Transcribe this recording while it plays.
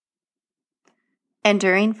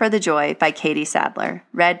Enduring for the Joy by Katie Sadler,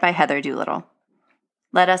 read by Heather Doolittle.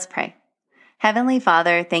 Let us pray. Heavenly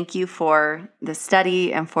Father, thank you for the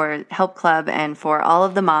study and for Help Club and for all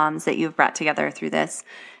of the moms that you've brought together through this.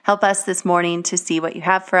 Help us this morning to see what you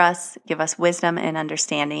have for us, give us wisdom and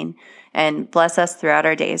understanding, and bless us throughout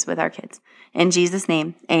our days with our kids. In Jesus'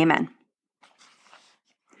 name, amen.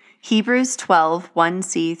 Hebrews 12,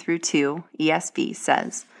 1c through 2, ESV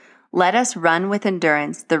says, "Let us run with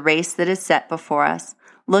endurance the race that is set before us,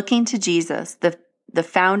 looking to Jesus, the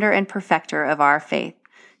founder and perfecter of our faith,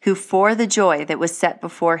 who for the joy that was set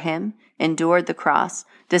before him endured the cross,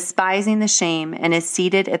 despising the shame, and is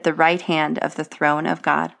seated at the right hand of the throne of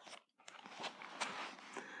God."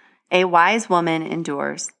 A wise woman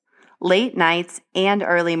endures. Late nights and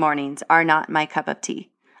early mornings are not my cup of tea.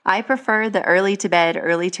 I prefer the early to bed,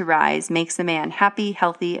 early to rise makes a man happy,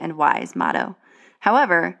 healthy, and wise motto.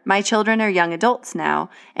 However, my children are young adults now,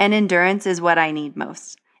 and endurance is what I need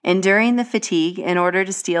most. Enduring the fatigue in order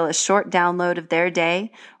to steal a short download of their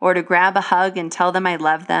day or to grab a hug and tell them I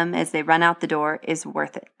love them as they run out the door is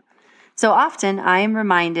worth it. So often I am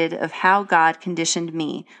reminded of how God conditioned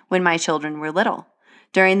me when my children were little.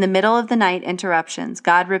 During the middle of the night interruptions,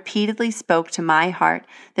 God repeatedly spoke to my heart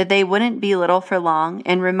that they wouldn't be little for long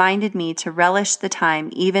and reminded me to relish the time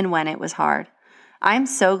even when it was hard. I'm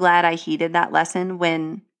so glad I heeded that lesson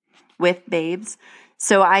with babes,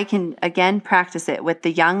 so I can again practice it with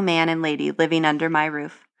the young man and lady living under my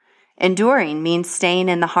roof. Enduring means staying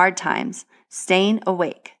in the hard times, staying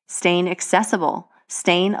awake, staying accessible,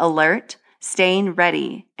 staying alert, staying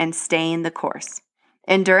ready, and staying the course.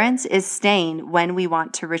 Endurance is staying when we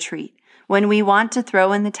want to retreat, when we want to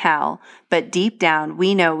throw in the towel, but deep down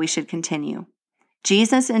we know we should continue.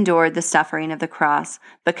 Jesus endured the suffering of the cross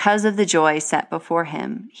because of the joy set before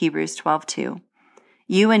him, Hebrews 12:2.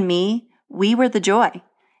 You and me, we were the joy.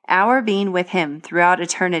 Our being with him throughout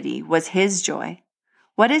eternity was his joy.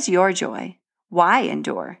 What is your joy? Why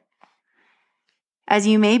endure? As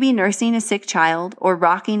you may be nursing a sick child or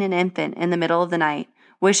rocking an infant in the middle of the night,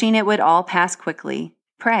 wishing it would all pass quickly,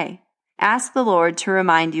 pray. Ask the Lord to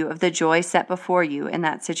remind you of the joy set before you in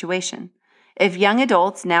that situation. If young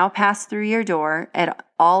adults now pass through your door at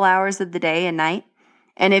all hours of the day and night,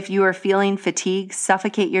 and if you are feeling fatigue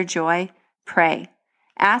suffocate your joy, pray.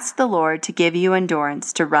 Ask the Lord to give you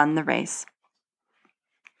endurance to run the race.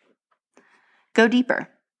 Go deeper.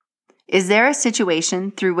 Is there a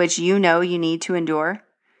situation through which you know you need to endure?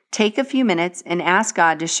 Take a few minutes and ask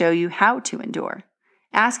God to show you how to endure.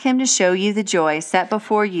 Ask him to show you the joy set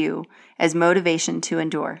before you as motivation to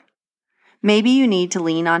endure. Maybe you need to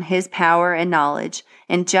lean on his power and knowledge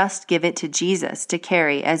and just give it to Jesus to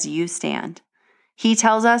carry as you stand. He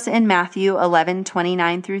tells us in Matthew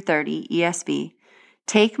 11:29 through 30 ESV,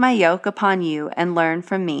 "Take my yoke upon you and learn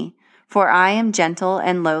from me, for I am gentle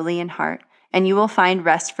and lowly in heart, and you will find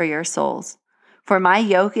rest for your souls. For my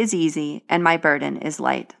yoke is easy and my burden is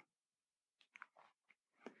light."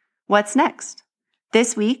 What's next?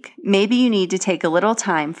 This week, maybe you need to take a little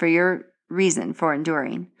time for your reason for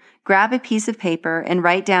enduring. Grab a piece of paper and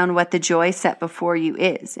write down what the joy set before you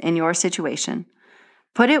is in your situation.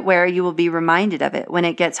 Put it where you will be reminded of it when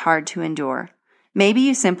it gets hard to endure. Maybe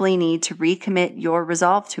you simply need to recommit your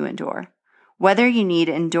resolve to endure. Whether you need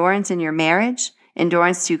endurance in your marriage,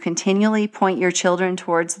 endurance to continually point your children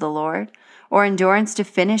towards the Lord, or endurance to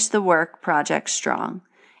finish the work project strong,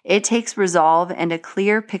 it takes resolve and a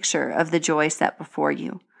clear picture of the joy set before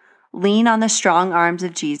you. Lean on the strong arms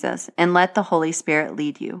of Jesus and let the Holy Spirit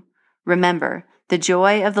lead you. Remember, the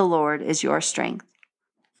joy of the Lord is your strength.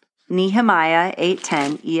 Nehemiah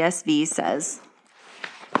 8:10 ESV says,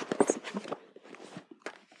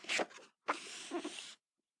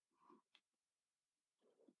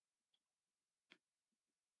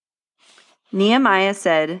 Nehemiah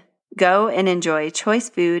said, "Go and enjoy choice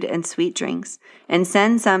food and sweet drinks, and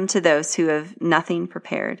send some to those who have nothing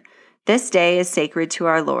prepared. This day is sacred to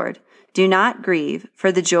our Lord. Do not grieve,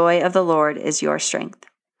 for the joy of the Lord is your strength."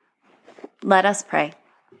 Let us pray.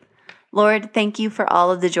 Lord, thank you for all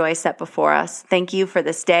of the joy set before us. Thank you for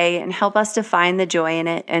this day, and help us to find the joy in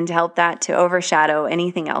it and to help that to overshadow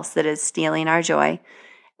anything else that is stealing our joy.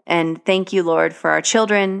 And thank you, Lord, for our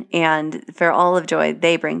children and for all of joy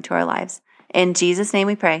they bring to our lives. In Jesus' name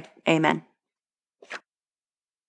we pray. Amen.